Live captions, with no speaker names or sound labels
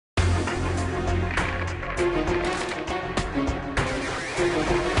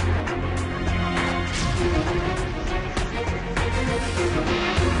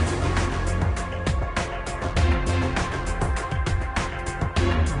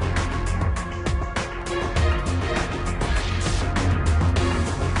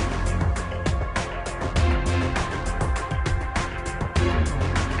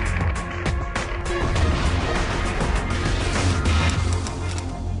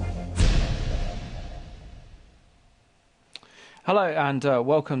Hello and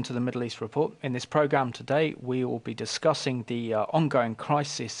welcome to the Middle East Report. In this program today, we will be discussing the ongoing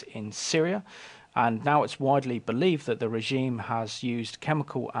crisis in Syria. And now it's widely believed that the regime has used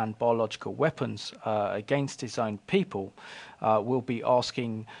chemical and biological weapons against its own people. We'll be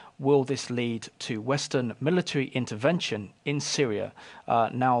asking, will this lead to Western military intervention in Syria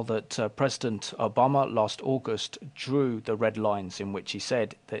now that President Obama last August drew the red lines in which he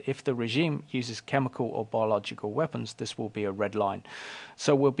said that if the regime uses chemical or biological weapons, this will be a red line.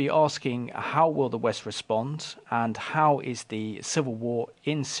 So we'll be asking, how will the West respond, and how is the civil war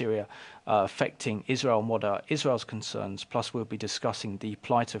in Syria affecting Israel and what are Israel's concerns? Plus, we'll be discussing the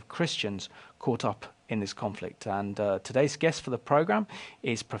plight of Christians caught up in this conflict. And today's guest for the program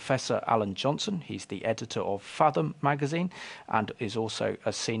is Professor Alan Johnson. He's the editor of Fathom magazine and is also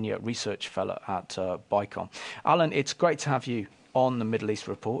a senior research fellow at BICOM. Alan, it's great to have you on the Middle East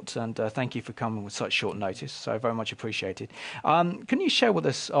Report, and thank you for coming with such short notice, so very much appreciated. Can you share with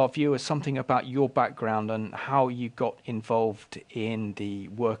us, our viewers, something about your background and how you got involved in the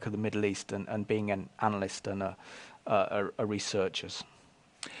work of the Middle East and being an analyst and a researcher?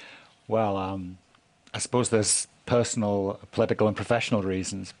 Well, I suppose there's personal, political and professional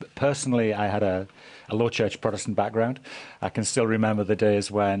reasons. But personally, I had a low church Protestant background. I can still remember the days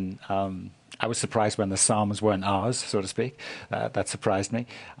when I was surprised when the Psalms weren't ours, so to speak. That surprised me.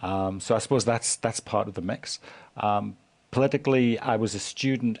 So I suppose that's part of the mix. Politically, I was a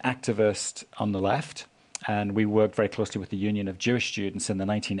student activist on the left, and we worked very closely with the Union of Jewish Students in the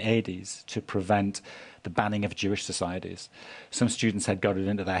 1980s to prevent the banning of Jewish societies. Some students had got it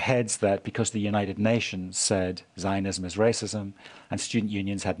into their heads that because the United Nations said Zionism is racism and student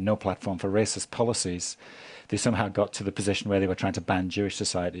unions had no platform for racist policies, they somehow got to the position where they were trying to ban Jewish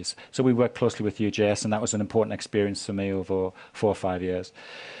societies. So we worked closely with UJS, and that was an important experience for me over 4 or 5 years.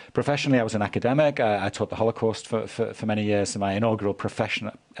 Professionally, I was an academic. I taught the Holocaust for many years, and my inaugural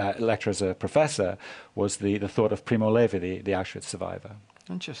professional lecture as a professor was the thought of Primo Levi, the Auschwitz survivor.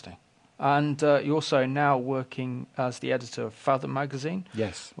 Interesting. And you're also now working as the editor of Fathom magazine.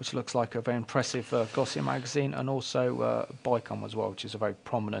 Yes. Which looks like a very impressive glossy magazine, and also BICOM as well, which is a very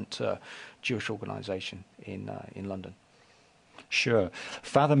prominent Jewish organisation in London. Sure.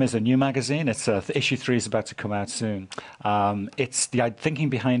 Fathom is a new magazine. It's issue 3 is about to come out soon. It's the thinking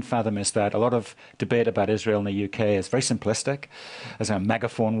behind Fathom is that a lot of debate about Israel in the UK is very simplistic. There's a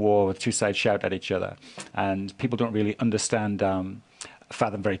megaphone war with two sides shout at each other, and people don't really understand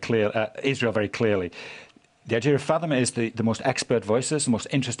Fathom Israel very clearly. The idea of Fathom is the most expert voices, the most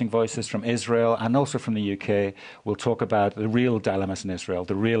interesting voices from Israel and also from the UK. We'll talk about the real dilemmas in Israel,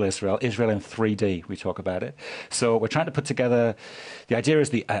 the real Israel in 3D, we talk about it. So we're trying to put together, the idea is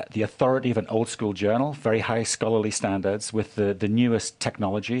the authority of an old school journal, very high scholarly standards with the newest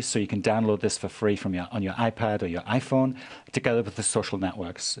technologies. So you can download this for free from on your iPad or your iPhone, together with the social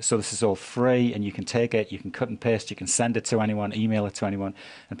networks. So this is all free, and you can take it, you can cut and paste, you can send it to anyone, email it to anyone,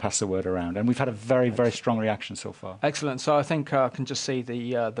 and pass the word around. And we've had a very, very strong reaction so far. Excellent. So I think I can just see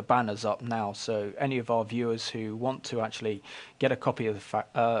the banners up now. So any of our viewers who want to actually get a copy of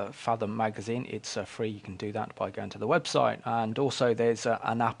the Fathom magazine, it's free. You can do that by going to the website. And also there's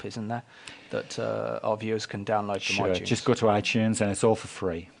an app, isn't there, that our viewers can download from iTunes? Just go to iTunes and it's all for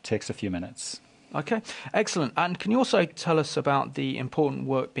free. It takes a few minutes. Okay, excellent. And can you also tell us about the important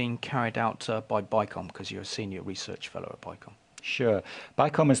work being carried out by BICOM, because you're a senior research fellow at BICOM? Sure.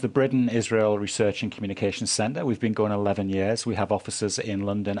 BICOM is the Britain Israel Research and Communications Centre. We've been going 11 years. We have offices in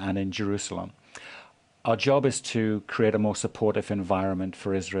London and in Jerusalem. Our job is to create a more supportive environment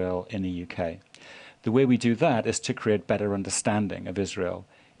for Israel in the UK. The way we do that is to create better understanding of Israel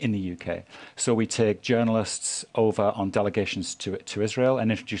in the UK. So we take journalists over on delegations to Israel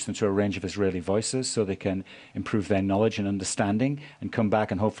and introduce them to a range of Israeli voices so they can improve their knowledge and understanding and come back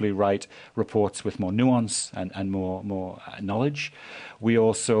and hopefully write reports with more nuance and more knowledge. We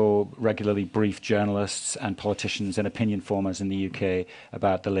also regularly brief journalists and politicians and opinion formers in the UK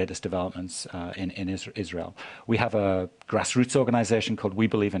about the latest developments in Israel. We have a grassroots organisation called We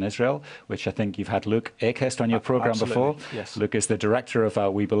Believe in Israel, which I think you've had Luke Akest on your programme before. Yes. Luke is the director of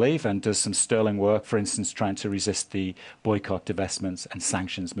We Believe and does some sterling work, for instance, trying to resist the boycott, divestments and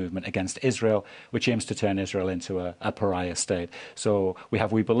sanctions movement against Israel, which aims to turn Israel into a pariah state. So we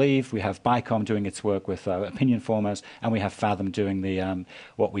have We Believe, we have BICOM doing its work with opinion formers, and we have Fathom doing the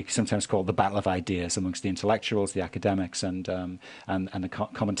what we sometimes call the battle of ideas amongst the intellectuals, the academics, and the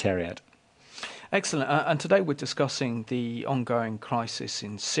commentariat. Excellent. And today we're discussing the ongoing crisis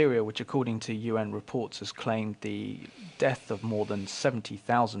in Syria, which according to UN reports has claimed the death of more than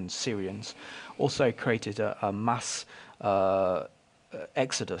 70,000 Syrians, also created a mass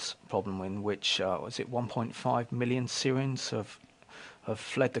exodus problem in which, was it 1.5 million Syrians have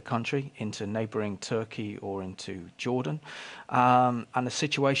fled the country into neighboring Turkey or into Jordan. And the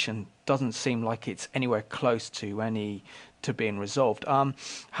situation doesn't seem like it's anywhere close to being resolved.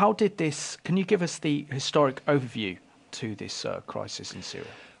 How did this, can you give us the historic overview to this crisis in Syria?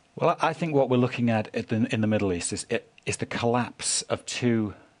 Well, I think what we're looking at in the Middle East is the collapse of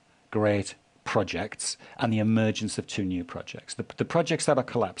two great projects and the emergence of two new projects. The projects that are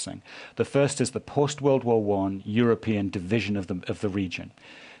collapsing, the first is the post-World War I European division of the region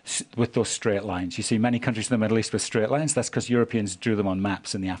with those straight lines. You see many countries in the Middle East with straight lines. That's because Europeans drew them on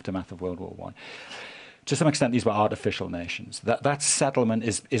maps in the aftermath of World War I. To some extent, these were artificial nations. That settlement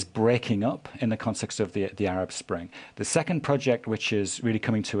is breaking up in the context of the Arab Spring. The second project, which is really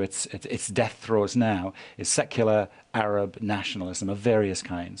coming to its death throes now, is secular Arab nationalism of various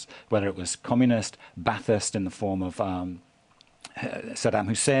kinds, whether it was communist, Ba'athist in the form of Saddam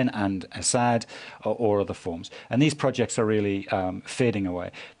Hussein and Assad, or other forms. And these projects are really fading away.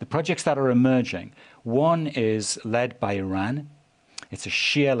 The projects that are emerging, one is led by Iran. It's a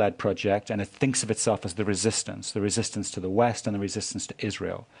Shia-led project, and it thinks of itself as the resistance to the West and the resistance to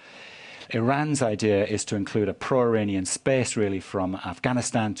Israel. Iran's idea is to include a pro-Iranian space, really, from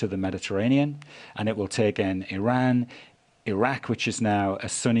Afghanistan to the Mediterranean, and it will take in Iran, Iraq, which is now a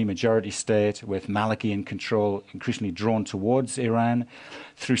Sunni majority state with Maliki in control, increasingly drawn towards Iran,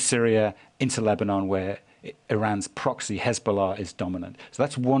 through Syria into Lebanon, where Iran's proxy, Hezbollah, is dominant. So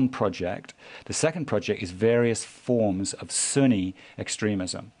that's one project. The second project is various forms of Sunni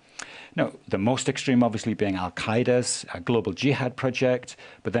extremism. Now, the most extreme obviously being Al-Qaeda's global jihad project,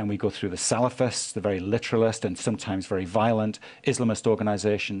 but then we go through the Salafists, the very literalist and sometimes very violent Islamist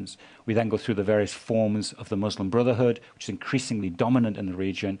organizations. We then go through the various forms of the Muslim Brotherhood, which is increasingly dominant in the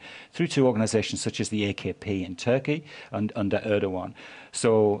region, through to organizations such as the AKP in Turkey and under Erdogan.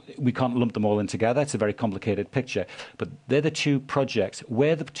 So we can't lump them all in together. It's a very complicated picture. But they're the two projects.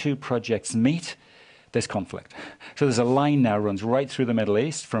 Where the two projects meet, there's conflict. So there's a line now runs right through the Middle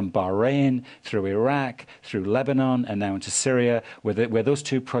East, from Bahrain, through Iraq, through Lebanon, and now into Syria. Where those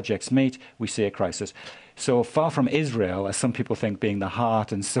two projects meet, we see a crisis. So far from Israel, as some people think, being the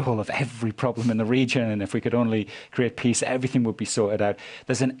heart and soul of every problem in the region, and if we could only create peace, everything would be sorted out.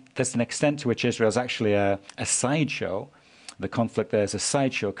 There's an extent to which Israel is actually a sideshow. The conflict there is a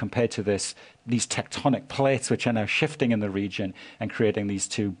sideshow compared to these tectonic plates which are now shifting in the region and creating these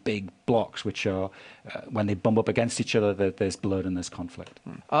two big blocks which are, when they bump up against each other, there's blood and there's conflict.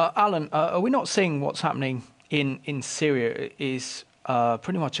 Alan, are we not seeing what's happening in Syria is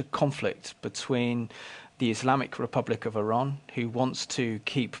pretty much a conflict between the Islamic Republic of Iran, who wants to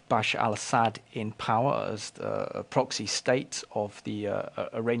keep Bashar al-Assad in power as a proxy state of the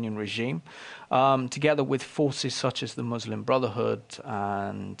Iranian regime, together with forces such as the Muslim Brotherhood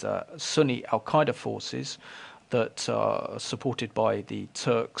and Sunni al-Qaeda forces that are supported by the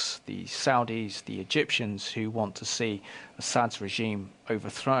Turks, the Saudis, the Egyptians, who want to see Assad's regime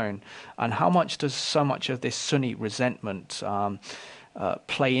overthrown. And how much does so much of this Sunni resentment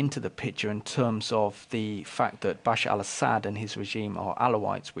play into the picture in terms of the fact that Bashar al-Assad and his regime are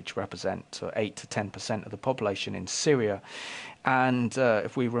Alawites, which represent 8 to 10% of the population in Syria? And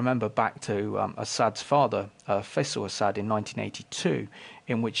if we remember back to Assad's father, Faisal Assad, in 1982,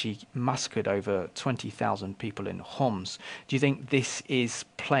 in which he massacred over 20,000 people in Homs, do you think this is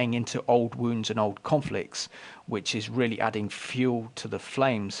playing into old wounds and old conflicts, which is really adding fuel to the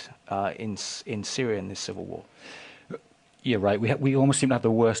flames in Syria in this civil war? You're right. We almost seem to have the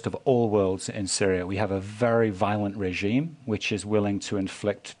worst of all worlds in Syria. We have a very violent regime which is willing to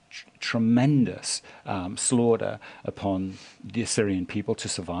inflict tremendous slaughter upon the Syrian people to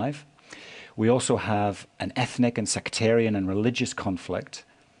survive. We also have an ethnic and sectarian and religious conflict.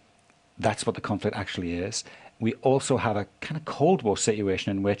 That's what the conflict actually is. We also have a kind of Cold War situation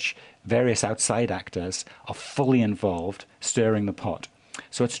in which various outside actors are fully involved, stirring the pot.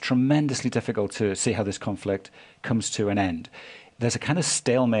 So it's tremendously difficult to see how this conflict comes to an end. There's a kind of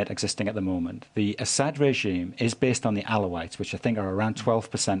stalemate existing at the moment. The Assad regime is based on the Alawites, which I think are around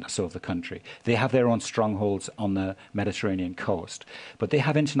 12% or so of the country. They have their own strongholds on the Mediterranean coast. But they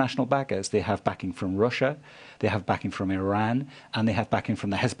have international backers. They have backing from Russia, they have backing from Iran, and they have backing from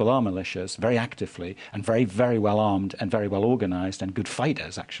the Hezbollah militias very actively and very, very well armed and very well organized and good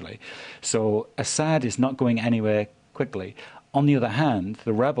fighters, actually. So Assad is not going anywhere quickly. On the other hand,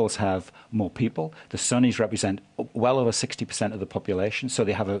 the rebels have more people. The Sunnis represent well over 60% of the population, so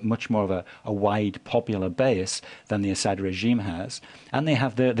they have a much more of a wide popular base than the Assad regime has. And they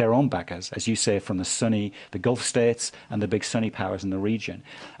have their own backers, as you say, from the Gulf states and the big Sunni powers in the region.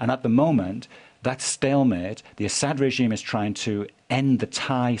 And at the moment, That stalemate, the Assad regime is trying to end the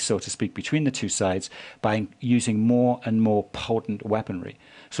tie, so to speak, between the two sides by using more and more potent weaponry.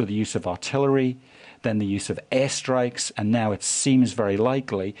 So the use of artillery, then the use of airstrikes, and now it seems very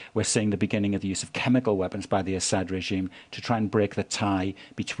likely we're seeing the beginning of the use of chemical weapons by the Assad regime to try and break the tie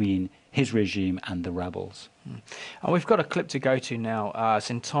between his regime and the rebels. And we've got a clip to go to now.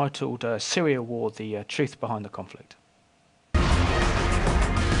 It's entitled Syria War, the Truth Behind the Conflict.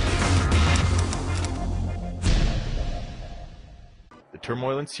 The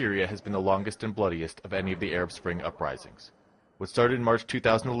turmoil in Syria has been the longest and bloodiest of any of the Arab Spring uprisings. What started in March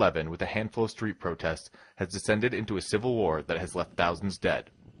 2011 with a handful of street protests has descended into a civil war that has left thousands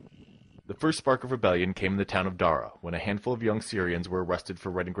dead. The first spark of rebellion came in the town of Dara, when a handful of young Syrians were arrested for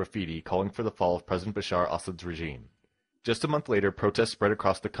writing graffiti calling for the fall of President Bashar al-Assad's regime. Just a month later, protests spread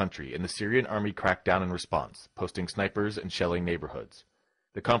across the country, and the Syrian army cracked down in response, posting snipers and shelling neighborhoods.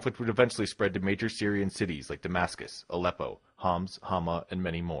 The conflict would eventually spread to major Syrian cities like Damascus, Aleppo, Homs, Hama, and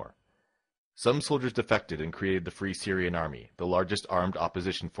many more. Some soldiers defected and created the Free Syrian Army, the largest armed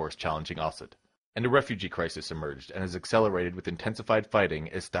opposition force challenging Assad. And a refugee crisis emerged and has accelerated with intensified fighting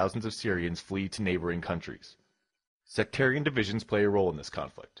as thousands of Syrians flee to neighboring countries. Sectarian divisions play a role in this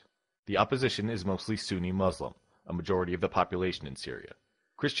conflict. The opposition is mostly Sunni Muslim, a majority of the population in Syria.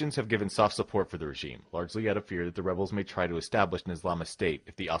 Christians have given soft support for the regime, largely out of fear that the rebels may try to establish an Islamist state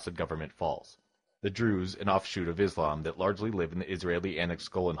if the Assad government falls. The Druze, an offshoot of Islam that largely live in the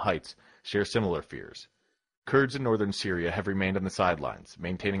Israeli-annexed Golan Heights, share similar fears. Kurds in northern Syria have remained on the sidelines,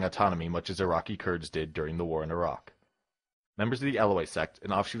 maintaining autonomy much as Iraqi Kurds did during the war in Iraq. Members of the Alawite sect,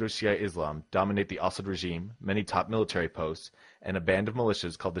 an offshoot of Shia Islam, dominate the Assad regime, many top military posts, and a band of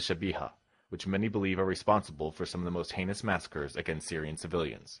militias called the Shabiha, which many believe are responsible for some of the most heinous massacres against Syrian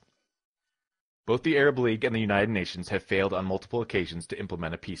civilians. Both the Arab League and the United Nations have failed on multiple occasions to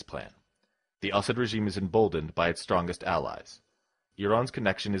implement a peace plan. The Assad regime is emboldened by its strongest allies. Iran's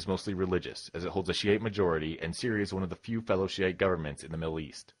connection is mostly religious, as it holds a Shiite majority, and Syria is one of the few fellow Shiite governments in the Middle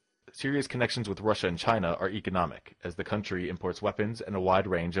East. Syria's connections with Russia and China are economic, as the country imports weapons and a wide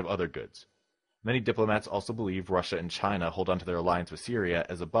range of other goods. Many diplomats also believe Russia and China hold onto their alliance with Syria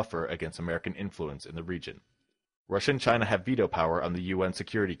as a buffer against American influence in the region. Russia and China have veto power on the UN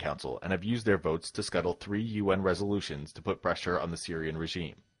Security Council and have used their votes to scuttle 3 UN resolutions to put pressure on the Syrian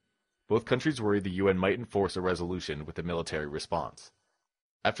regime. Both countries worry the UN might enforce a resolution with a military response.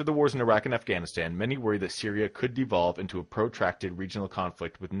 After the wars in Iraq and Afghanistan, many worry that Syria could devolve into a protracted regional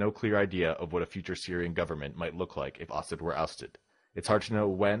conflict with no clear idea of what a future Syrian government might look like if Assad were ousted. It's hard to know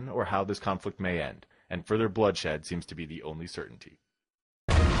when or how this conflict may end, and further bloodshed seems to be the only certainty.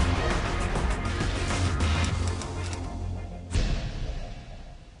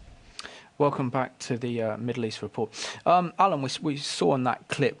 Welcome back to the Middle East Report. Alan, we saw in that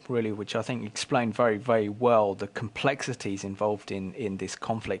clip, really, which I think explained very, very well the complexities involved in this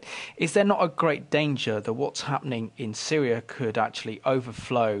conflict. Is there not a great danger that what's happening in Syria could actually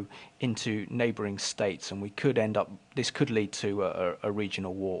overflow into neighbouring states, and we could end up, this could lead to a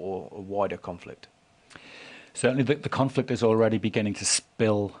regional war or a wider conflict? Certainly the conflict is already beginning to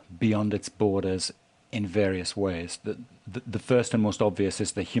spill beyond its borders in various ways. The first and most obvious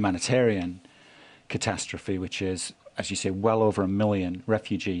is the humanitarian catastrophe, which is, as you say, well over 1 million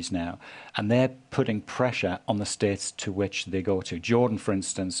refugees now. And they're putting pressure on the states to which they go to. Jordan, for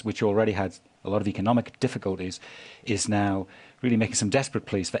instance, which already had a lot of economic difficulties, is now really making some desperate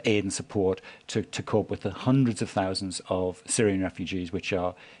pleas for aid and support to cope with the hundreds of thousands of Syrian refugees which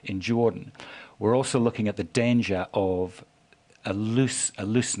are in Jordan. We're also looking at the danger of a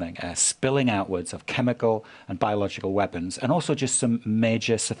loosening, a spilling outwards of chemical and biological weapons, and also just some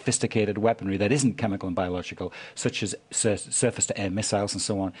major sophisticated weaponry that isn't chemical and biological, such as surface-to-air missiles and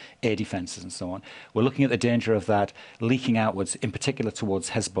so on, air defenses and so on. We're looking at the danger of that leaking outwards, in particular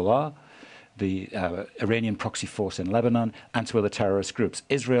towards Hezbollah, the Iranian proxy force in Lebanon, and to other terrorist groups.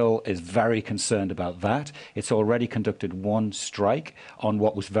 Israel is very concerned about that. It's already conducted one strike on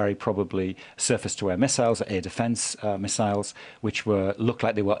what was very probably surface-to-air missiles, air defense missiles, which looked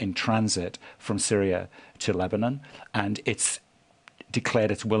like they were in transit from Syria to Lebanon, and it's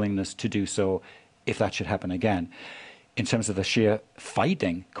declared its willingness to do so if that should happen again. In terms of the sheer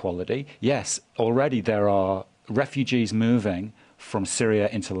fighting quality, yes, already there are refugees moving from Syria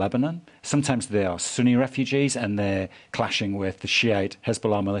into Lebanon. Sometimes they are Sunni refugees and they're clashing with the Shiite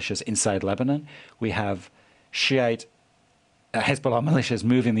Hezbollah militias inside Lebanon. We have Shiite Hezbollah militias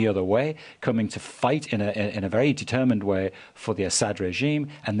moving the other way, coming to fight in a very determined way for the Assad regime,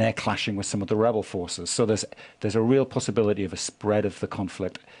 and they're clashing with some of the rebel forces. So there's a real possibility of a spread of the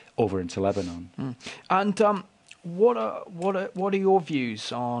conflict over into Lebanon. And What are your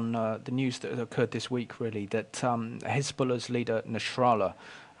views on the news that occurred this week? Really, that Hezbollah's leader Nasrallah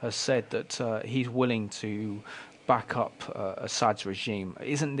has said that he's willing to back up Assad's regime.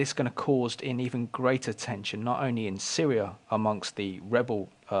 Isn't this going to cause an even greater tension, not only in Syria amongst the rebel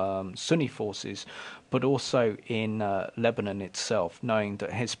Sunni forces, but also in Lebanon itself, knowing that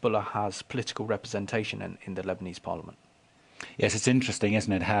Hezbollah has political representation in the Lebanese parliament? Yes, it's interesting,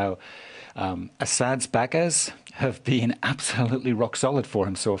 isn't it, how Assad's backers have been absolutely rock solid for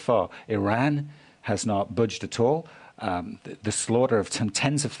him so far. Iran has not budged at all. The slaughter of some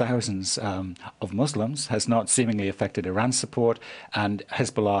tens of thousands of Muslims has not seemingly affected Iran's support, and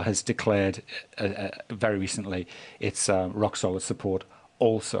Hezbollah has declared very recently its rock-solid support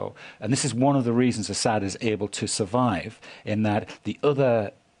also. And this is one of the reasons Assad is able to survive, in that the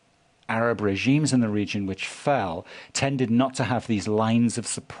other Arab regimes in the region which fell tended not to have these lines of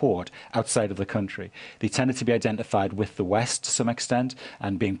support outside of the country. They tended to be identified with the West to some extent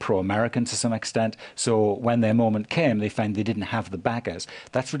and being pro-American to some extent. So when their moment came, they found they didn't have the backers.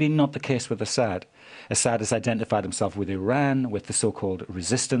 That's really not the case with Assad. Assad has identified himself with Iran, with the so-called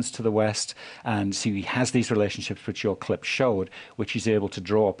resistance to the West, and so he has these relationships which your clip showed, which he's able to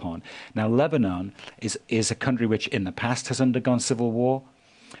draw upon. Now, Lebanon is a country which in the past has undergone civil war,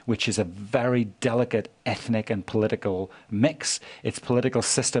 which is a very delicate ethnic and political mix. Its political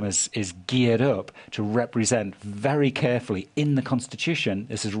system is geared up to represent very carefully in the constitution,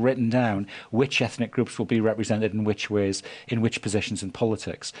 this is written down, which ethnic groups will be represented in which ways, in which positions in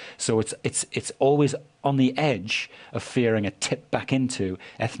politics. So it's always on the edge of fearing a tip back into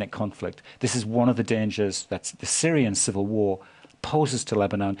ethnic conflict. This is one of the dangers that the Syrian civil war poses to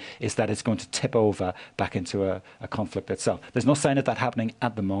Lebanon, is that it's going to tip over back into a conflict itself. There's no sign of that happening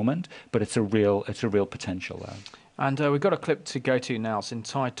at the moment, but it's a real potential there. And we've got a clip to go to now. It's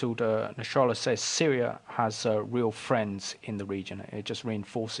entitled Nasrallah says Syria has real friends in the region. It just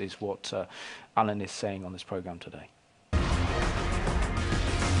reinforces what Alan is saying on this program today.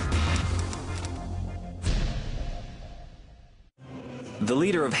 The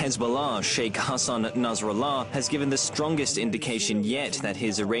leader of Hezbollah, Sheikh Hassan Nasrallah, has given the strongest indication yet that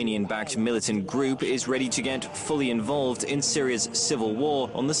his Iranian-backed militant group is ready to get fully involved in Syria's civil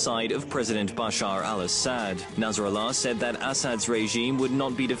war on the side of President Bashar al-Assad. Nasrallah said that Assad's regime would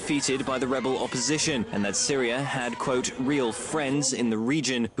not be defeated by the rebel opposition and that Syria had, quote, real friends in the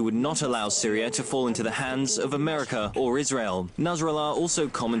region who would not allow Syria to fall into the hands of America or Israel. Nasrallah also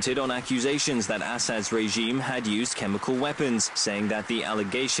commented on accusations that Assad's regime had used chemical weapons, saying that the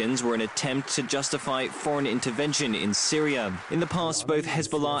allegations were an attempt to justify foreign intervention in Syria. In the past, both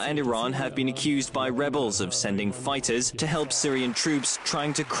Hezbollah and Iran have been accused by rebels of sending fighters to help Syrian troops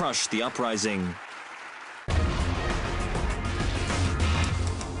trying to crush the uprising.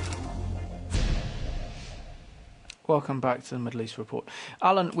 Welcome back to the Middle East Report.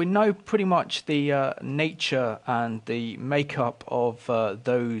 Alan, we know pretty much the nature and the makeup of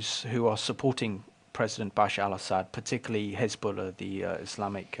those who are supporting President Bashar al-Assad, particularly Hezbollah, the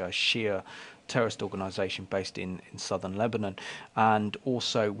Islamic Shia terrorist organization based in southern Lebanon. And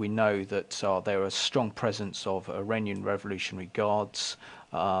also we know that there are a strong presence of Iranian Revolutionary Guards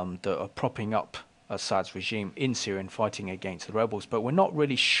that are propping up Assad's regime in Syria and fighting against the rebels. But we're not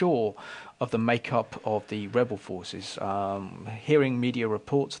really sure of the makeup of the rebel forces. Hearing media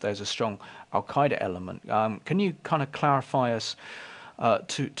reports, there's a strong al-Qaeda element. Can you kind of clarify us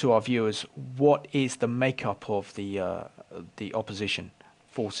to our viewers, what is the makeup of the opposition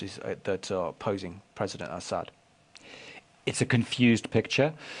forces that are opposing President Assad? It's a confused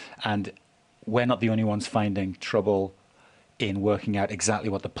picture, and we're not the only ones finding trouble in working out exactly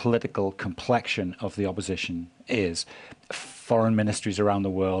what the political complexion of the opposition is. Foreign ministries around the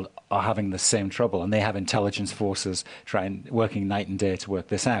world are having the same trouble, and they have intelligence forces working night and day to work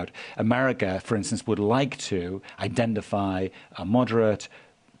this out. America, for instance, would like to identify a moderate,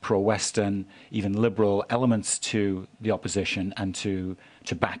 pro-Western, even liberal elements to the opposition and to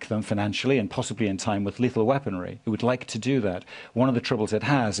back them financially and possibly in time with lethal weaponry. It would like to do that. One of the troubles it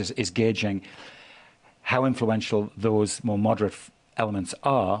has is gauging how influential those more moderate elements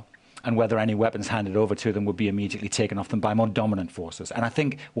are, and whether any weapons handed over to them would be immediately taken off them by more dominant forces. And I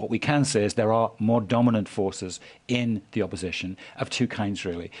think what we can say is there are more dominant forces in the opposition of two kinds,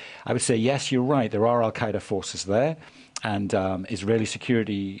 really. I would say, yes, you're right, there are al-Qaeda forces there, and Israeli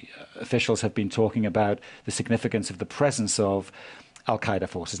security officials have been talking about the significance of the presence of al-Qaeda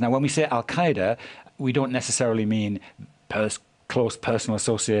forces. Now, when we say al-Qaeda, we don't necessarily mean close personal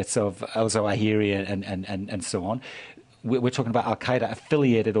associates of al-Zawahiri and so on. we're talking about Al-Qaeda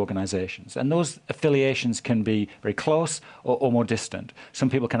affiliated organizations. And those affiliations can be very close or more distant. Some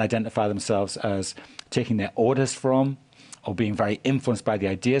people can identify themselves as taking their orders from or being very influenced by the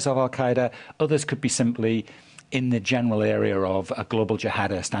ideas of Al-Qaeda. Others could be simply in the general area of a global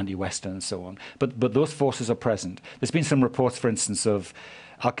jihadist, anti-Western, and so on. But those forces are present. There's been some reports, for instance, of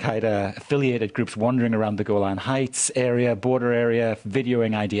Al-Qaeda-affiliated groups wandering around the Golan Heights area, border area,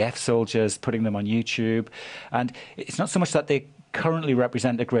 videoing IDF soldiers, putting them on YouTube. And it's not so much that they currently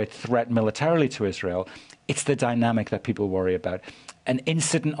represent a great threat militarily to Israel, it's the dynamic that people worry about. An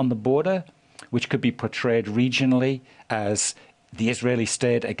incident on the border, which could be portrayed regionally as the Israeli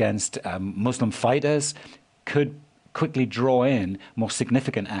state against Muslim fighters, could quickly draw in more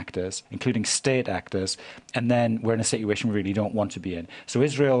significant actors, including state actors, and then we're in a situation we really don't want to be in. So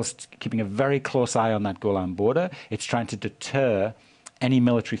Israel's keeping a very close eye on that Golan border. It's trying to deter any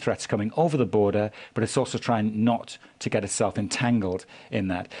military threats coming over the border, but it's also trying not to get itself entangled in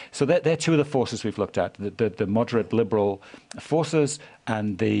that. So they're two of the forces we've looked at, the moderate liberal forces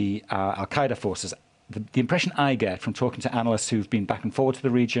and the Al-Qaeda forces. The impression I get from talking to analysts who've been back and forward to the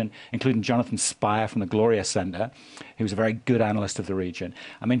region, including Jonathan Spire from the Gloria Center, who's a very good analyst of the region.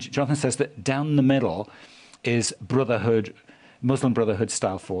 I mean, Jonathan says that down the middle is Brotherhood, Muslim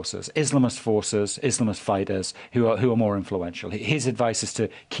Brotherhood-style forces, Islamist fighters who are more influential. His advice is to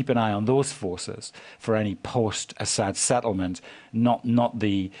keep an eye on those forces for any post-Assad settlement, not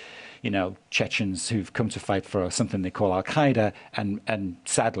the Chechens who've come to fight for something they call Al-Qaeda, and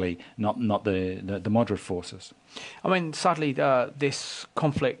sadly, not the moderate forces. I mean, sadly, this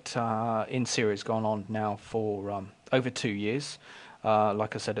conflict in Syria has gone on now for over 2 years.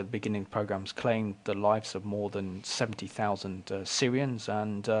 Like I said at the beginning, programs claimed the lives of more than 70,000 Syrians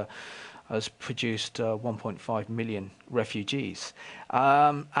and has produced 1.5 million refugees.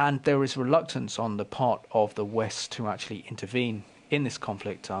 And there is reluctance on the part of the West to actually intervene in this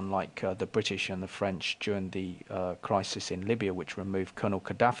conflict, unlike the British and the French during the crisis in Libya, which removed Colonel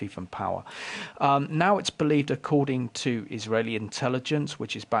Gaddafi from power. Now it's believed, according to Israeli intelligence,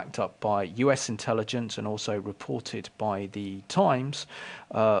 which is backed up by US intelligence and also reported by the Times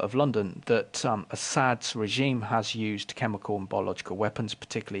of London, that Assad's regime has used chemical and biological weapons,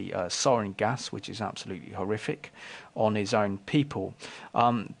 particularly sarin gas, which is absolutely horrific, on his own people.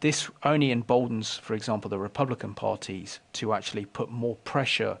 This only emboldens, for example, the Republican parties to actually put more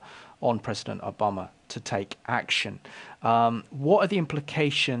pressure on President Obama to take action. What are the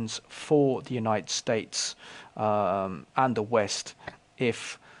implications for the United States and the West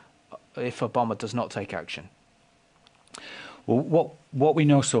if Obama does not take action? Well, what we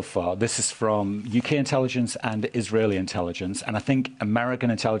know so far, this is from UK intelligence and Israeli intelligence, and I think American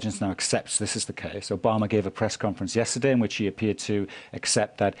intelligence now accepts this is the case. Obama gave a press conference yesterday in which he appeared to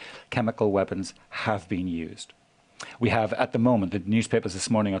accept that chemical weapons have been used. We have, at the moment, the newspapers this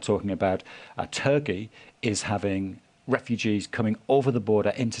morning are talking about Turkey is having refugees coming over the border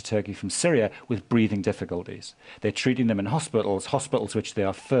into Turkey from Syria with breathing difficulties. They're treating them in hospitals which they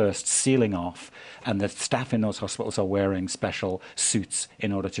are first sealing off, and the staff in those hospitals are wearing special suits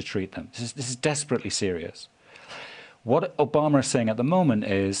in order to treat them. This is desperately serious. What Obama is saying at the moment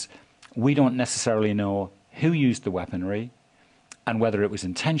is, we don't necessarily know who used the weaponry and whether it was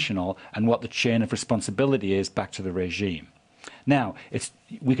intentional and what the chain of responsibility is back to the regime. Now,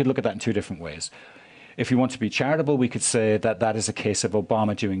 we could look at that in two different ways. If you want to be charitable, we could say that that is a case of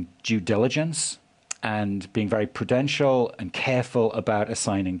Obama doing due diligence and being very prudential and careful about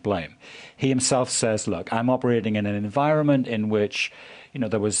assigning blame. He himself says, look, I'm operating in an environment in which,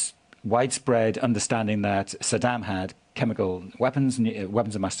 there was widespread understanding that Saddam had chemical weapons,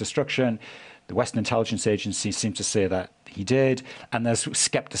 weapons of mass destruction. The Western intelligence agencies seem to say that he did, and there's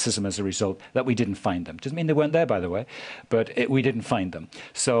skepticism as a result that we didn't find them. Doesn't mean they weren't there, by the way, but we didn't find them.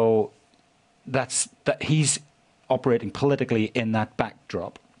 So that he's operating politically in that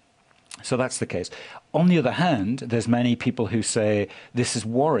backdrop. So that's the case. On the other hand, there's many people who say this is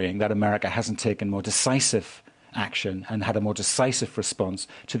worrying that America hasn't taken more decisive action and had a more decisive response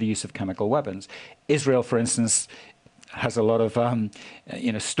to the use of chemical weapons. Israel, for instance, has a lot of,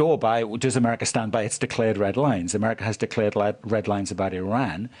 store by, does America stand by its declared red lines? America has declared red lines about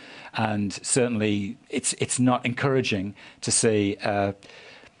Iran, and certainly it's not encouraging to see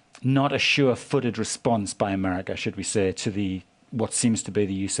not a sure-footed response by America, should we say, to what seems to be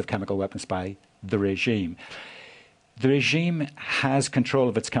the use of chemical weapons by the regime. The regime has control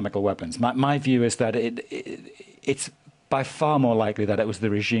of its chemical weapons. My view is that it's by far more likely that it was the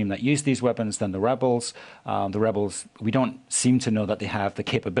regime that used these weapons than the rebels. The rebels, we don't seem to know that they have the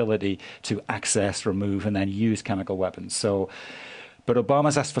capability to access, remove, and then use chemical weapons. So But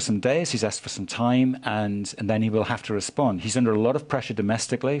Obama's asked for some days, he's asked for some time, and then he will have to respond. He's under a lot of pressure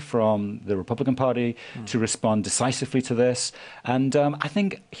domestically from the Republican Party to respond decisively to this. And I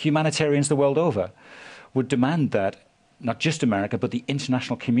think humanitarians the world over would demand that not just America, but the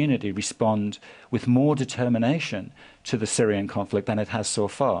international community respond with more determination to the Syrian conflict than it has so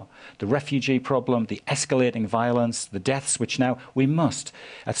far. The refugee problem, the escalating violence, the deaths, which now we must,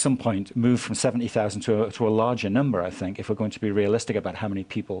 at some point, move from 70,000 to a larger number, I think, if we're going to be realistic about how many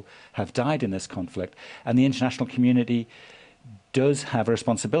people have died in this conflict. And the international community does have a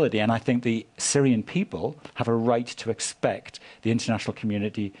responsibility, and I think the Syrian people have a right to expect the international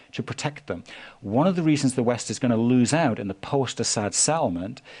community to protect them. One of the reasons the West is going to lose out in the post-Assad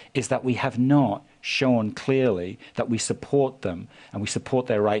settlement is that we have not shown clearly that we support them and we support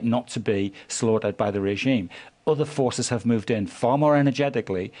their right not to be slaughtered by the regime. Other forces have moved in far more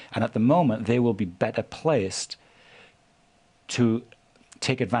energetically, and at the moment they will be better placed to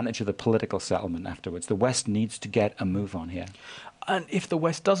take advantage of the political settlement afterwards. The West needs to get a move on here. And if the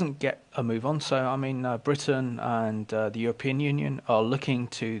West doesn't get a move on, so I mean, Britain and the European Union are looking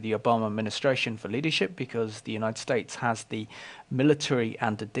to the Obama administration for leadership because the United States has the military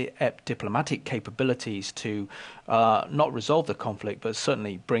and the diplomatic capabilities to not resolve the conflict, but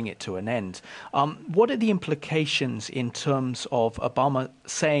certainly bring it to an end. What are the implications in terms of Obama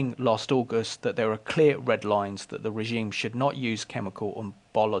saying last August that there are clear red lines, that the regime should not use chemical or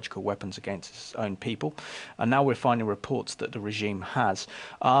biological weapons against its own people, and now we're finding reports that the regime has.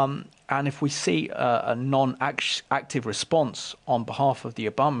 And if we see a non-active response on behalf of the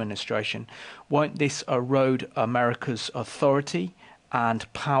Obama administration, won't this erode America's authority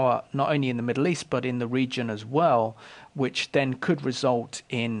and power not only in the Middle East but in the region as well, which then could result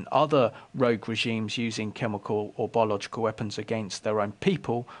in other rogue regimes using chemical or biological weapons against their own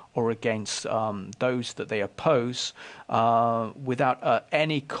people or against those that they oppose without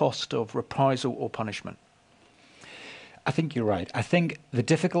any cost of reprisal or punishment? I think you're right. I think the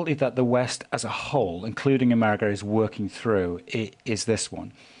difficulty that the West as a whole, including America, is working through is this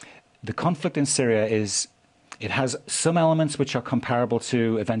one. The conflict in Syria it has some elements which are comparable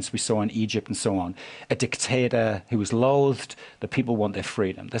to events we saw in Egypt and so on. A dictator who is loathed, the people want their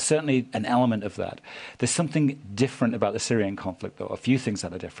freedom. There's certainly an element of that. There's something different about the Syrian conflict, though, a few things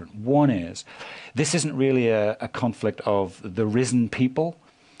that are different. One is, this isn't really a conflict of the risen people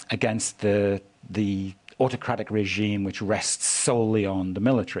against the autocratic regime which rests solely on the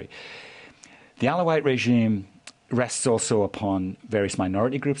military. The Alawite regime rests also upon various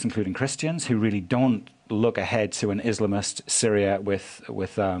minority groups, including Christians, who really don't look ahead to an Islamist Syria with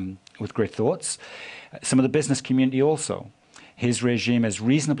great thoughts. Some of the business community also. His regime is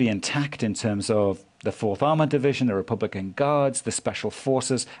reasonably intact in terms of the 4th Armored Division, the Republican Guards, the Special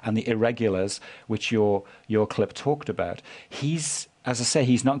Forces, and the irregulars, which your clip talked about. As I say,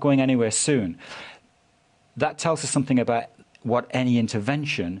 he's not going anywhere soon. That tells us something about what any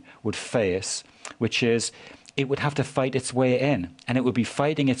intervention would face, which is it would have to fight its way in, and it would be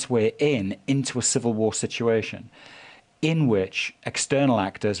fighting its way into a civil war situation in which external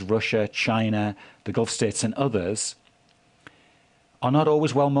actors, Russia, China, the Gulf states and others, are not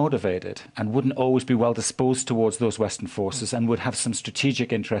always well motivated and wouldn't always be well disposed towards those Western forces and would have some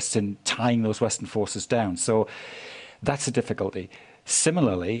strategic interests in tying those Western forces down. So that's a difficulty.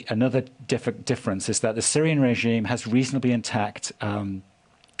 Similarly, another difference is that the Syrian regime has reasonably intact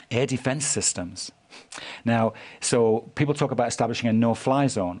air defense systems. Now, so people talk about establishing a no-fly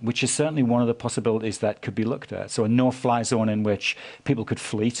zone, which is certainly one of the possibilities that could be looked at. So a no-fly zone in which people could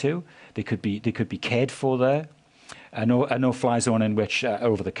flee to, they could be cared for there. A no-fly zone in which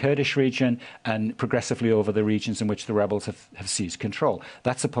over the Kurdish region and progressively over the regions in which the rebels have seized control.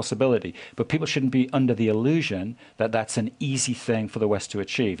 That's a possibility. But people shouldn't be under the illusion that that's an easy thing for the West to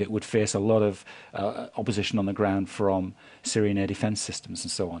achieve. It would face a lot of opposition on the ground from Syrian air defense systems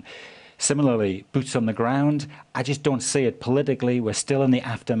and so on. Similarly, boots on the ground, I just don't see it politically. We're still in the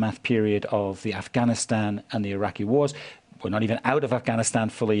aftermath period of the Afghanistan and the Iraqi wars. We're not even out of Afghanistan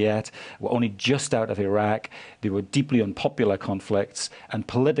fully yet. We're only just out of Iraq. They were deeply unpopular conflicts. And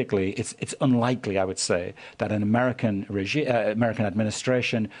politically, it's unlikely, I would say, that an American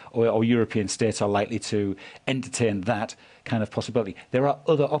administration or European states are likely to entertain that kind of possibility. There are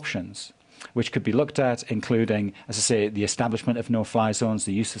other options which could be looked at, including, as I say, the establishment of no-fly zones,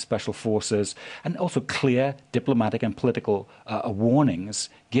 the use of special forces, and also clear diplomatic and political warnings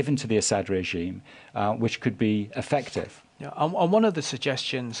given to the Assad regime, which could be effective. Yeah, and one of the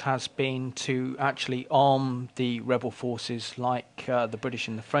suggestions has been to actually arm the rebel forces like the British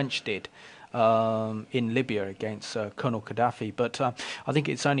and the French did in Libya against Colonel Gaddafi. But I think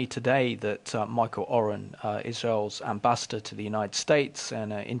it's only today that Michael Oren, Israel's ambassador to the United States,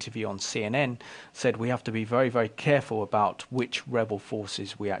 in an interview on CNN, said we have to be very, very careful about which rebel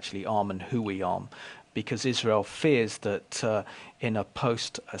forces we actually arm and who we arm, because Israel fears that in a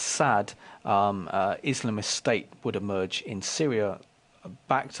post-Assad Islamist state would emerge in Syria,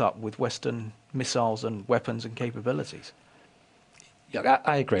 backed up with Western missiles and weapons and capabilities. Yeah,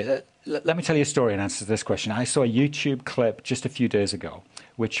 I agree. Let me tell you a story in answer to this question. I saw a YouTube clip just a few days ago,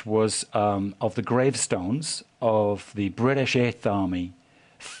 which was of the gravestones of the British 8th Army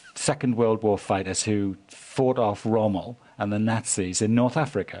Second World War fighters who fought off Rommel and the Nazis in North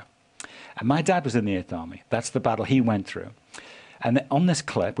Africa. And my dad was in the 8th Army. That's the battle he went through. And on this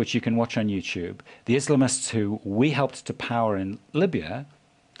clip, which you can watch on YouTube, the Islamists who we helped to power in Libya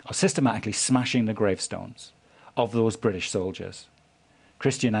are systematically smashing the gravestones of those British soldiers.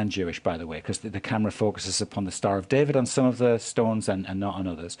 Christian and Jewish, by the way, because the camera focuses upon the Star of David on some of the stones and not on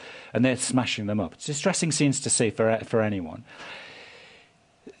others. And they're smashing them up. It's distressing scenes to see for anyone.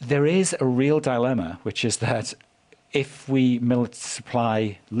 There is a real dilemma, which is that if we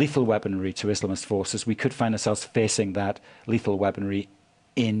supply lethal weaponry to Islamist forces, we could find ourselves facing that lethal weaponry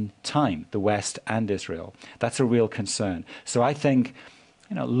in time, the West and Israel. That's a real concern. So I think,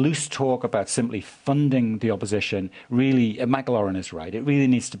 loose talk about simply funding the opposition really, Michael Oren is right, it really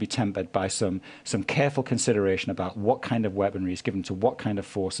needs to be tempered by some careful consideration about what kind of weaponry is given to what kind of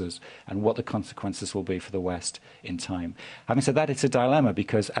forces and what the consequences will be for the West in time. Having said that, it's a dilemma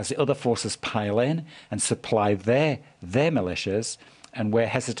because as the other forces pile in and supply their militias, and we're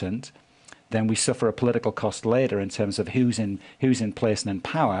hesitant, then we suffer a political cost later in terms of who's in place and in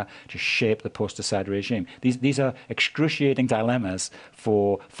power to shape the post-Assad regime. These are excruciating dilemmas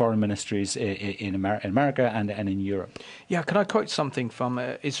for foreign ministries in America and in Europe. Yeah, can I quote something from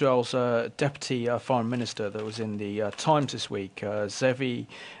Israel's deputy foreign minister that was in the Times this week? Zevi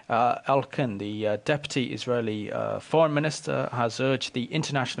Elkin, the deputy Israeli foreign minister, has urged the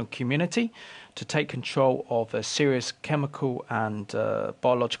international community to take control of Syria's chemical and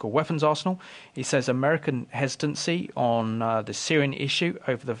biological weapons arsenal. He says American hesitancy on the Syrian issue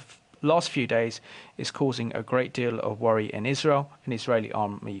over the last few days is causing a great deal of worry in Israel, an Israeli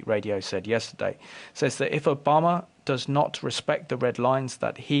army radio said yesterday. Says that if Obama does not respect the red lines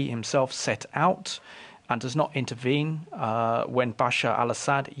that he himself set out and does not intervene when Bashar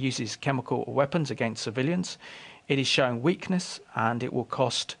al-Assad uses chemical weapons against civilians, it is showing weakness and it will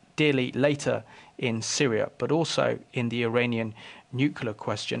cost dearly later in Syria, but also in the Iranian nuclear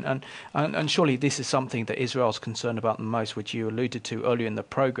question. And surely this is something that Israel's concerned about the most, which you alluded to earlier in the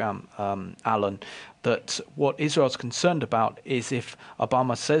program, Alan, that what Israel's concerned about is if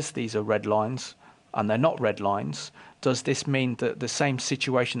Obama says these are red lines and they're not red lines, does this mean that the same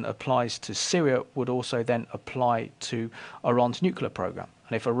situation that applies to Syria would also then apply to Iran's nuclear program?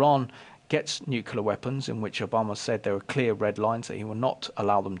 And if Iran gets nuclear weapons, in which Obama said there are clear red lines that he will not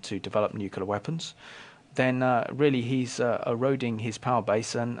allow them to develop nuclear weapons, then really he's eroding his power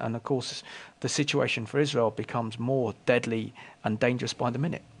base, and of course the situation for Israel becomes more deadly and dangerous by the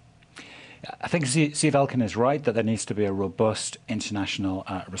minute. I think Steve Elkin is right that there needs to be a robust international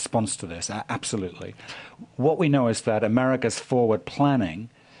response to this, absolutely. What we know is that America's forward planning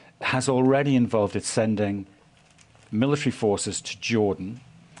has already involved it sending military forces to Jordan,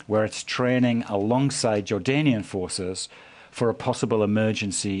 where it's training alongside Jordanian forces for a possible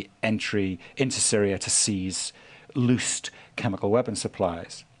emergency entry into Syria to seize loosed chemical weapon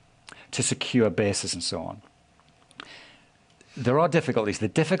supplies, to secure bases and so on. There are difficulties. The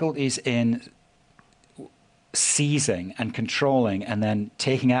difficulties in seizing and controlling and then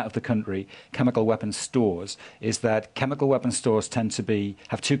taking out of the country chemical weapons stores is that chemical weapons stores tend to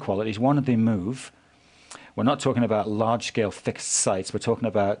have two qualities. One, they move. We're not talking about large-scale fixed sites. We're talking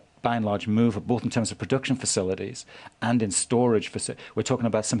about, by and large, move, both in terms of production facilities and in storage facilities. We're talking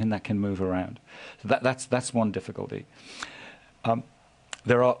about something that can move around. So that's one difficulty.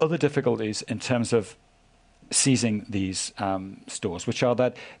 There are other difficulties in terms of seizing these stores, which are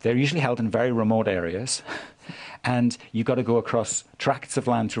that they're usually held in very remote areas, and you've got to go across tracts of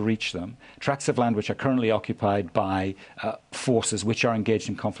land to reach them, tracts of land which are currently occupied by forces which are engaged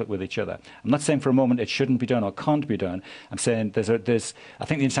in conflict with each other. I'm not saying for a moment it shouldn't be done or can't be done. I'm saying I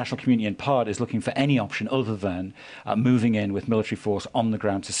think the international community in part is looking for any option other than moving in with military force on the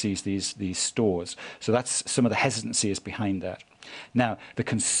ground to seize these stores. So that's some of the hesitancy is behind that. Now, the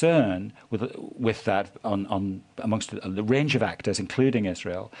concern with that amongst the range of actors, including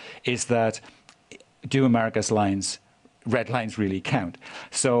Israel, is that do America's lines red lines really count.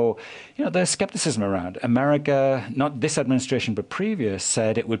 So, there's skepticism around. America, not this administration but previous,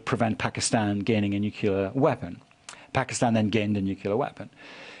 said it would prevent Pakistan gaining a nuclear weapon. Pakistan then gained a nuclear weapon.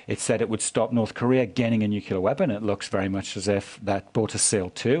 It said it would stop North Korea gaining a nuclear weapon. It looks very much as if that boat has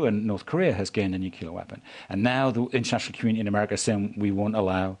sailed too, and North Korea has gained a nuclear weapon. And now the international community in America is saying we won't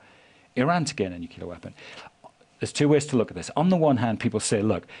allow Iran to gain a nuclear weapon. There's two ways to look at this. On the one hand, people say,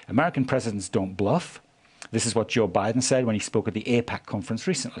 look, American presidents don't bluff. This is what Joe Biden said when he spoke at the APAC conference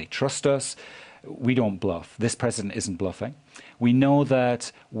recently. Trust us, we don't bluff. This president isn't bluffing. We know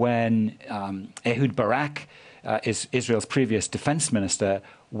that when Ehud Barak, Israel's previous defense minister,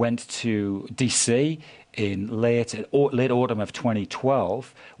 went to D.C. in late autumn of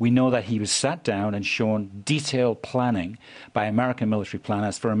 2012, we know that he was sat down and shown detailed planning by American military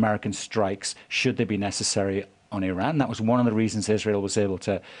planners for American strikes should they be necessary on Iran. That was one of the reasons Israel was able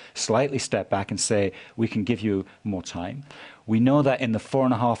to slightly step back and say, we can give you more time. We know that in the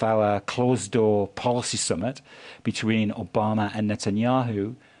 4.5-hour closed-door policy summit between Obama and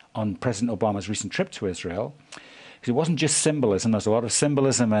Netanyahu on President Obama's recent trip to Israel, because it wasn't just symbolism. There's a lot of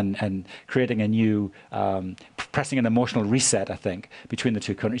symbolism and creating a new, pressing an emotional reset, I think, between the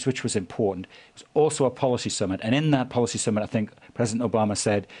two countries, which was important. It was also a policy summit. And in that policy summit, I think President Obama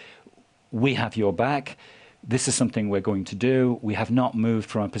said, we have your back. This is something we're going to do. We have not moved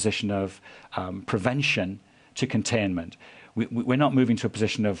from a position of prevention to containment. We're not moving to a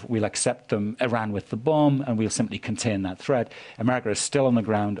position of we'll accept them, Iran with the bomb, and we'll simply contain that threat. America is still on the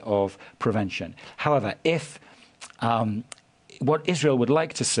ground of prevention. However, if what Israel would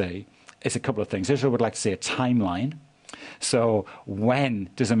like to see is a couple of things. Israel would like to see a timeline. So when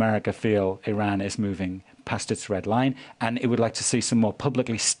does America feel Iran is moving past its red line? And it would like to see some more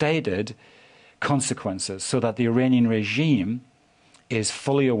publicly stated consequences so that the Iranian regime is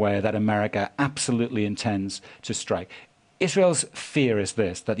fully aware that America absolutely intends to strike. Israel's fear is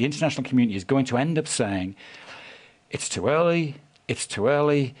this, that the international community is going to end up saying, it's too early, it's too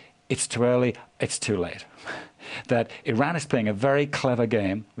early, it's too early, it's too late. That Iran is playing a very clever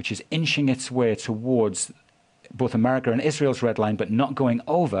game, which is inching its way towards both America and Israel's red line, but not going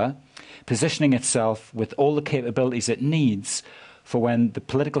over, positioning itself with all the capabilities it needs for when the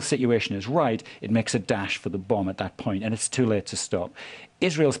political situation is right, it makes a dash for the bomb at that point, and it's too late to stop.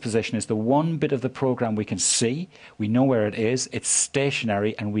 Israel's position is the one bit of the program we can see, we know where it is, it's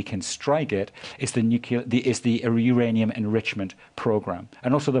stationary, and we can strike it, is the uranium enrichment program,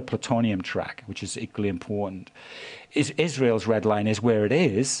 and also the plutonium track, which is equally important. Israel's red line is where it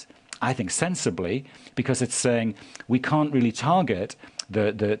is, I think sensibly, because it's saying we can't really target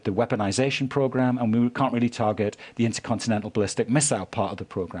the weaponization program, and we can't really target the intercontinental ballistic missile part of the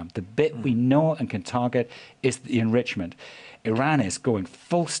program. The bit we know and can target is the enrichment. Iran is going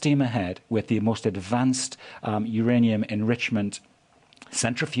full steam ahead with the most advanced uranium enrichment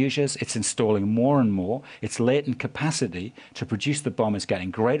centrifuges. It's installing more and more. Its latent capacity to produce the bomb is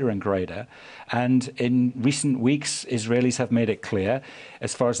getting greater and greater. And in recent weeks, Israelis have made it clear,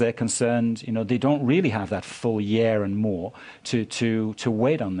 as far as they're concerned, they don't really have that full year and more to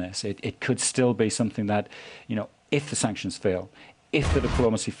wait on this. It could still be something that, if the sanctions fail, if the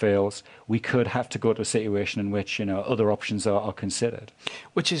diplomacy fails, we could have to go to a situation in which other options are considered,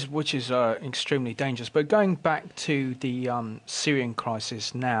 which is extremely dangerous. But going back to the Syrian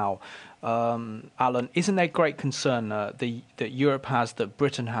crisis now, Alan, isn't there great concern that Europe has, that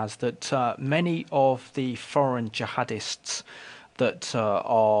Britain has, that many of the foreign jihadists that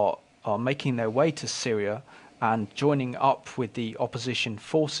are making their way to Syria and joining up with the opposition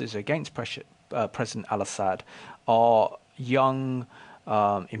forces against President al-Assad are young,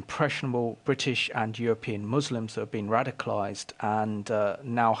 impressionable British and European Muslims that have been radicalized and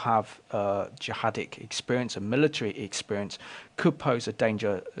now have jihadic experience, a military experience, could pose a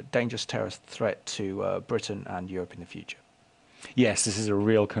dangerous terrorist threat to Britain and Europe in the future? Yes, this is a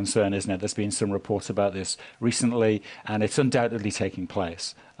real concern, isn't it? There's been some reports about this recently, and it's undoubtedly taking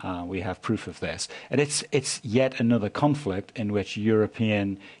place. We have proof of this. And it's yet another conflict in which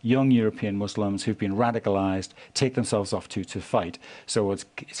young European Muslims who've been radicalized take themselves off to fight. So it's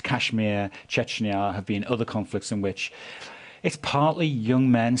Kashmir, Chechnya, have been other conflicts in which it's partly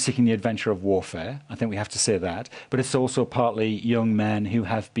young men seeking the adventure of warfare. I think we have to say that. But it's also partly young men who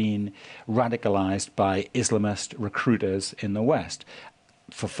have been radicalized by Islamist recruiters in the West.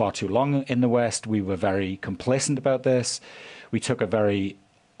 For far too long in the West, we were very complacent about this. We took a very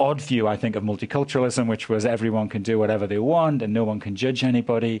odd view, I think, of multiculturalism, which was everyone can do whatever they want and no one can judge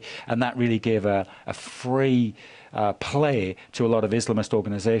anybody. And that really gave a free play to a lot of Islamist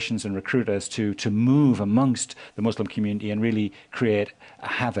organizations and recruiters to move amongst the Muslim community and really create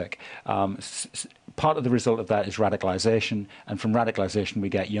havoc. part of the result of that is radicalization, and from radicalization we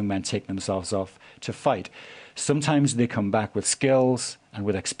get young men taking themselves off to fight. Sometimes they come back with skills and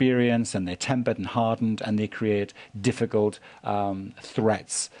with experience, and they're tempered and hardened, and they create difficult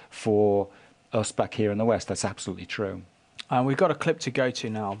threats for us back here in the West. That's absolutely true. We've got a clip to go to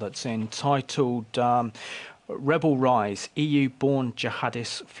now that's entitled Rebel Rise, EU-born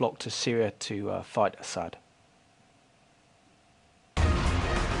jihadists flock to Syria to fight Assad.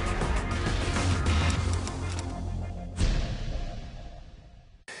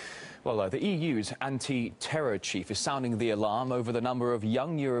 Well, the EU's anti-terror chief is sounding the alarm over the number of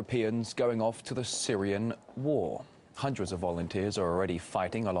young Europeans going off to the Syrian war. Hundreds of volunteers are already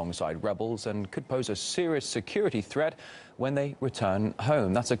fighting alongside rebels and could pose a serious security threat when they return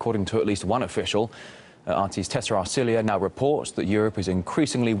home. That's according to at least one official. RT's Tessa Arcilia now reports that Europe is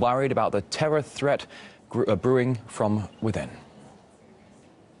increasingly worried about the terror threat brewing from within.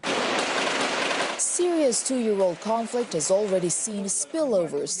 Syria's two-year-old conflict has already seen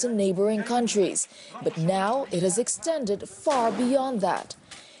spillovers to neighboring countries, but now it has extended far beyond that.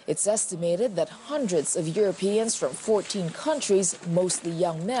 It's estimated that hundreds of Europeans from 14 countries, mostly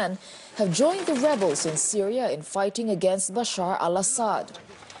young men, have joined the rebels in Syria in fighting against Bashar al-Assad.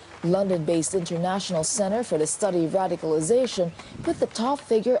 London-based International Center for the Study of Radicalization put the top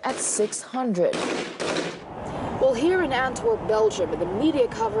figure at 600. Well, here in Antwerp, Belgium, the media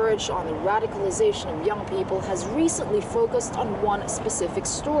coverage on the radicalization of young people has recently focused on one specific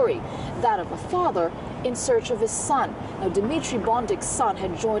story, that of a father in search of his son. Now, Dimitri Bondik's son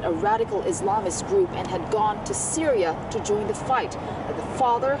had joined a radical Islamist group and had gone to Syria to join the fight. But the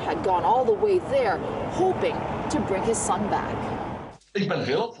father had gone all the way there, hoping to bring his son back.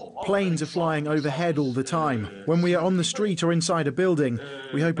 Planes are flying overhead all the time. When we are on the street or inside a building,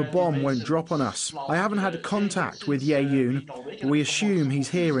 we hope a bomb won't drop on us. I haven't had contact with Yeyoun, but we assume he's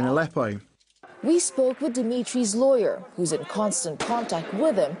here in Aleppo. We spoke with Dimitri's lawyer, who's in constant contact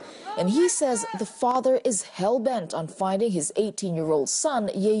with him, and he says the father is hell-bent on finding his 18-year-old son,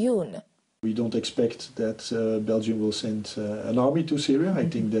 Yeyoun. We don't expect that Belgium will send an army to Syria. I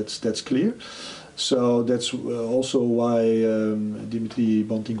think that's clear. So that's also why Dimitri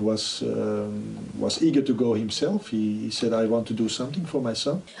Bontik was eager to go himself. He said, I want to do something for my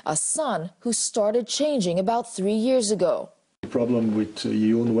son. A son who started changing about 3 years ago. The problem with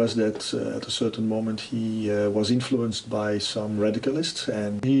Yeyoun was that at a certain moment he was influenced by some radicalists,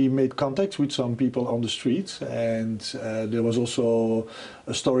 and he made contact with some people on the street, and there was also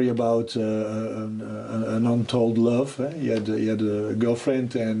a story about an untold love. He had a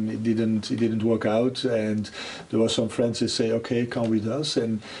girlfriend and it didn't work out, and there were some friends that say, okay, come with us,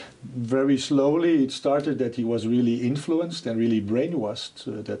 and very slowly it started that he was really influenced and really brainwashed.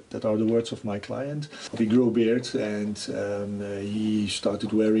 That are the words of my client. He grew a beard and he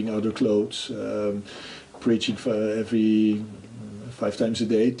started wearing other clothes, preaching for every 5 times a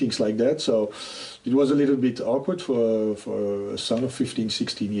day, things like that. So it was a little bit awkward for a son of 15,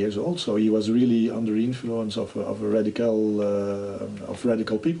 16 years old. So he was really under influence of radical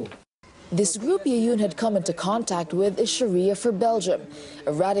people. This group Yeyoun had come into contact with is Sharia for Belgium,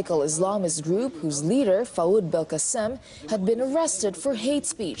 a radical Islamist group whose leader, Faoud Belkacem, had been arrested for hate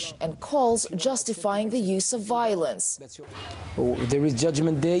speech and calls justifying the use of violence. There is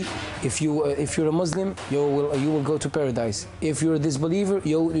Judgment Day. If you're a Muslim, you will go to paradise. If you're a disbeliever,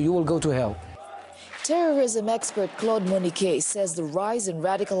 you will go to hell. Terrorism expert Claude Moniquet says the rise in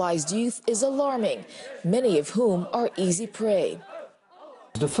radicalized youth is alarming, many of whom are easy prey.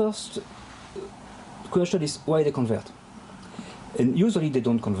 The first question is why they convert. And usually they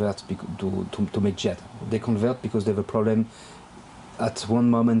don't convert to make jihad. They convert because they have a problem at one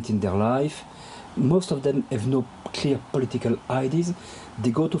moment in their life. Most of them have no clear political ideas.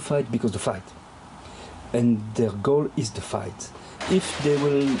 They go to fight because to fight. And their goal is the fight. If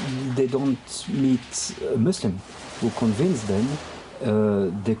they don't meet a Muslim who convince them,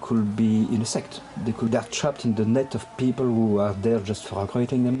 they could be in a sect. They're trapped in the net of people who are there just for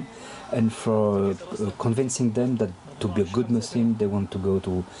recruiting them and for convincing them that to be a good Muslim, they want to go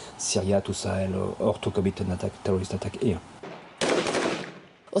to Syria, to Sahel, or to commit an terrorist attack here.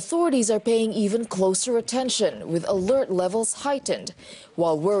 Authorities are paying even closer attention, with alert levels heightened,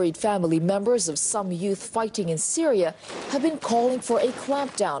 while worried family members of some youth fighting in Syria have been calling for a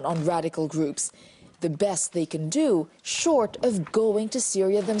clampdown on radical groups. The best they can do, short of going to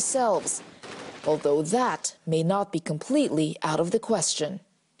Syria themselves, although that may not be completely out of the question.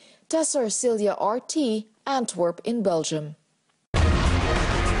 Tessa Arcilia, RT, Antwerp in Belgium.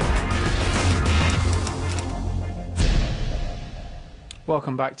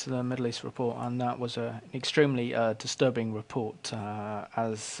 Welcome back to the Middle East Report, and that was an extremely disturbing report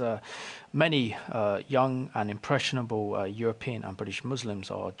as many young and impressionable European and British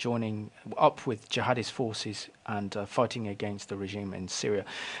Muslims are joining up with jihadist forces and fighting against the regime in Syria.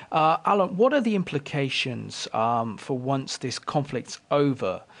 Alan, what are the implications for once this conflict's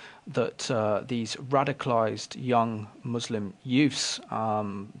over, that these radicalized young Muslim youths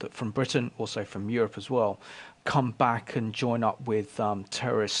that from Britain, also from Europe as well, come back and join up with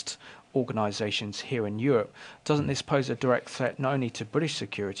terrorist organisations here in Europe? Doesn't this pose a direct threat not only to British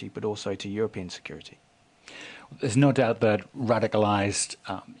security but also to European security? There's no doubt that radicalised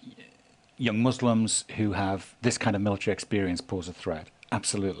young Muslims who have this kind of military experience pose a threat.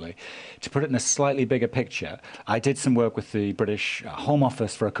 Absolutely. To put it in a slightly bigger picture, I did some work with the British Home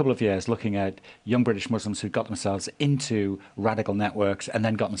Office for a couple of years looking at young British Muslims who got themselves into radical networks and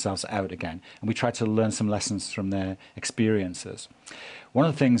then got themselves out again. And we tried to learn some lessons from their experiences. One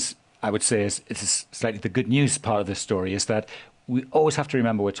of the things I would say is, it's slightly the good news part of this story, is that we always have to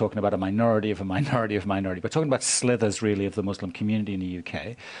remember we're talking about a minority of a minority of a minority. We're talking about slithers, really, of the Muslim community in the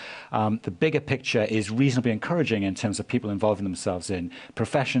UK. The bigger picture is reasonably encouraging in terms of people involving themselves in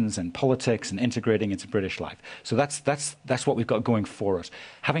professions and politics and integrating into British life. So that's what we've got going for us.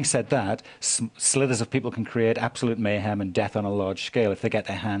 Having said that, slithers of people can create absolute mayhem and death on a large scale if they get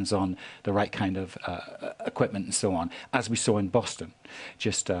their hands on the right kind of equipment and so on, as we saw in Boston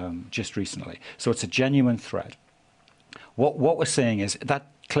just recently. So it's a genuine threat. What we're saying is that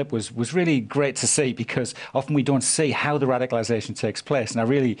clip was really great to see, because often we don't see how the radicalization takes place. And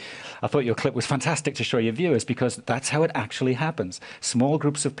I thought your clip was fantastic to show your viewers, because that's how it actually happens. Small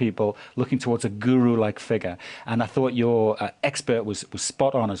groups of people looking towards a guru-like figure. And I thought your expert was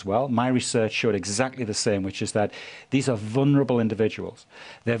spot on as well. My research showed exactly the same, which is that these are vulnerable individuals.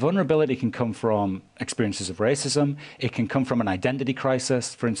 Their vulnerability can come from experiences of racism. It can come from an identity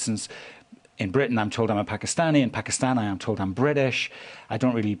crisis. For instance, in Britain, I'm told I'm a Pakistani. In Pakistan, I am told I'm British. I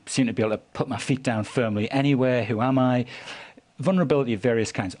don't really seem to be able to put my feet down firmly anywhere. Who am I? Vulnerability of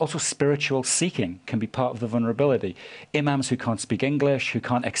various kinds. Also, spiritual seeking can be part of the vulnerability. Imams who can't speak English, who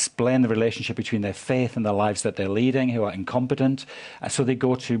can't explain the relationship between their faith and the lives that they're leading, who are incompetent. So they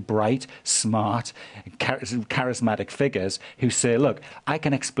go to bright, smart, charismatic figures who say, look, I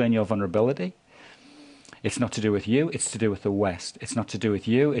can explain your vulnerability. It's not to do with you, it's to do with the West. It's not to do with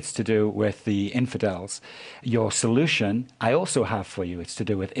you, it's to do with the infidels. Your solution, I also have for you. It's to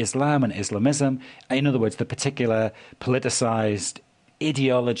do with Islam and Islamism. In other words, the particular politicized,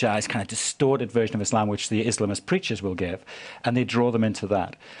 ideologized, kind of distorted version of Islam which the Islamist preachers will give, and they draw them into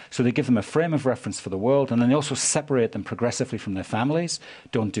that. So they give them a frame of reference for the world, and then they also separate them progressively from their families.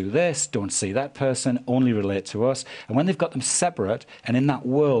 Don't do this, don't see that person, only relate to us. And when they've got them separate, and in that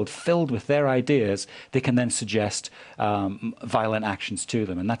world filled with their ideas, they can then suggest violent actions to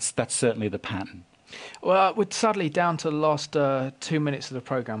them, and that's certainly the pattern. Well, we're sadly down to the last 2 minutes of the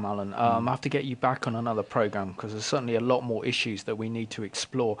programme, Alan. I have to get you back on another programme, because there's certainly a lot more issues that we need to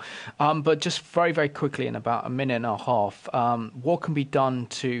explore. But just very, very quickly, in about a minute and a half, what can be done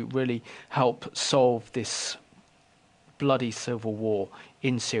to really help solve this bloody civil war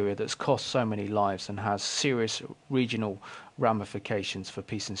in Syria that's cost so many lives and has serious regional ramifications for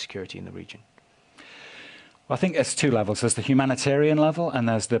peace and security in the region? I think there's two levels. There's the humanitarian level and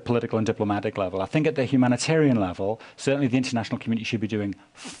there's the political and diplomatic level. I think at the humanitarian level, certainly the international community should be doing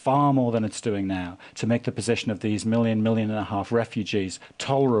far more than it's doing now to make the position of these million and a half refugees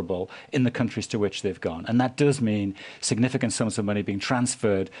tolerable in the countries to which they've gone. And that does mean significant sums of money being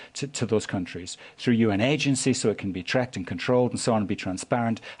transferred to those countries through UN agencies, so it can be tracked and controlled and so on and be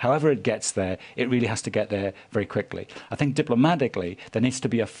transparent. However it gets there, it really has to get there very quickly. I think diplomatically, there needs to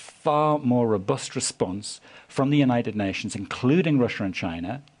be a far more robust response from the United Nations, including Russia and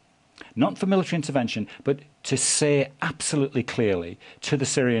China, not for military intervention, but to say absolutely clearly to the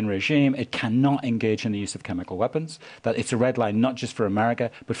Syrian regime it cannot engage in the use of chemical weapons, that it's a red line not just for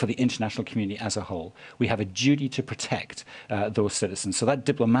America, but for the international community as a whole. We have a duty to protect those citizens. So that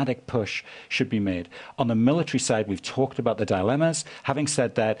diplomatic push should be made. On the military side, we've talked about the dilemmas. Having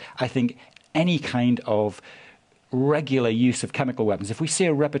said that, I think any kind of regular use of chemical weapons, if we see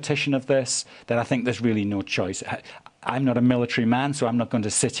a repetition of this, then I think there's really no choice. I'm not a military man, so I'm not going to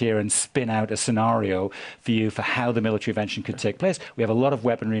sit here and spin out a scenario for you for how the military intervention could take place. We have a lot of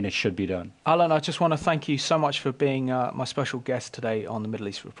weaponry and it should be done. Alan, I just want to thank you so much for being my special guest today on the Middle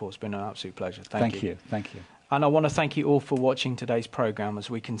East Report. It's been an absolute pleasure. Thank you. Thank you. And I want to thank you all for watching today's programme. As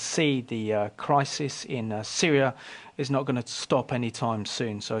we can see, the crisis in Syria is not going to stop anytime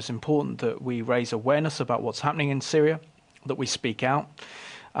soon. So it's important that we raise awareness about what's happening in Syria, that we speak out,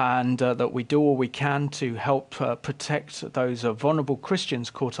 and that we do all we can to help protect those vulnerable Christians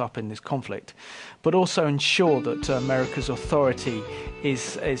caught up in this conflict, but also ensure that America's authority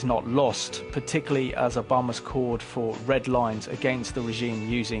is not lost, particularly as Obama's called for red lines against the regime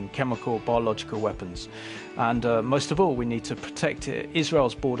using chemical, biological weapons. And most of all, we need to protect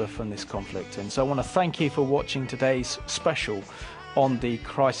Israel's border from this conflict. And so I want to thank you for watching today's special on the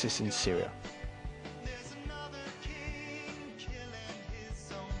crisis in Syria.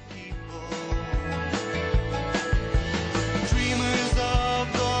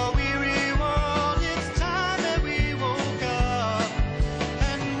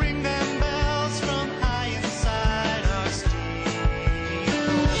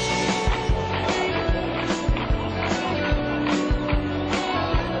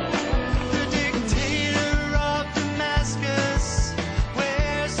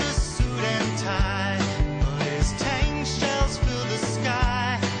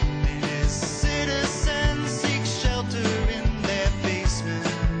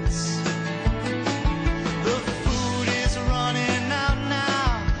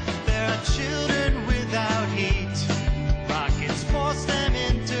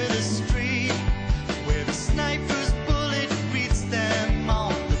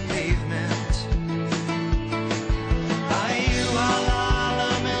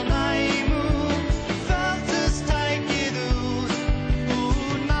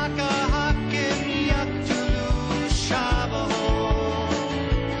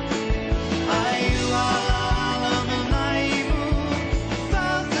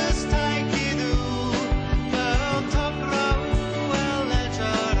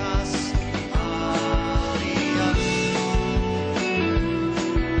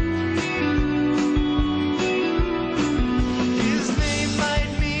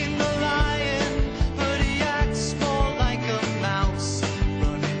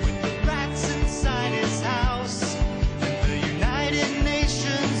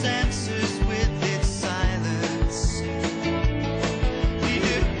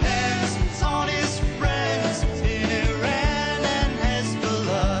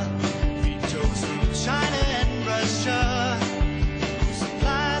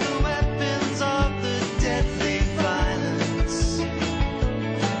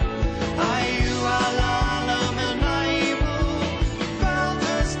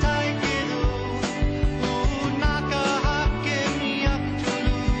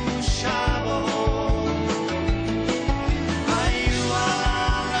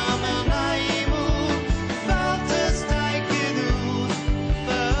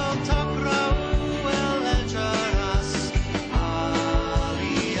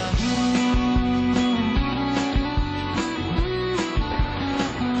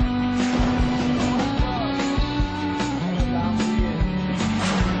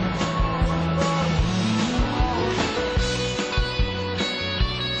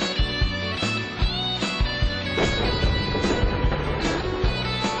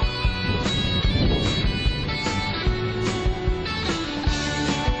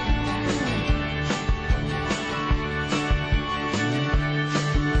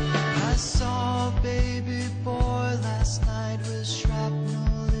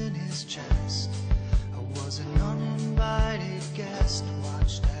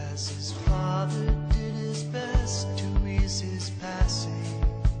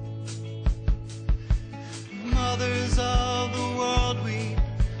 Mothers of the world weep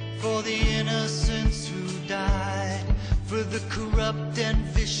for the innocents who died, for the corrupt and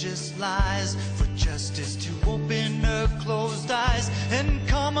vicious lies, for justice to open her closed eyes and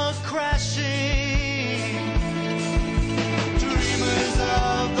come a crashing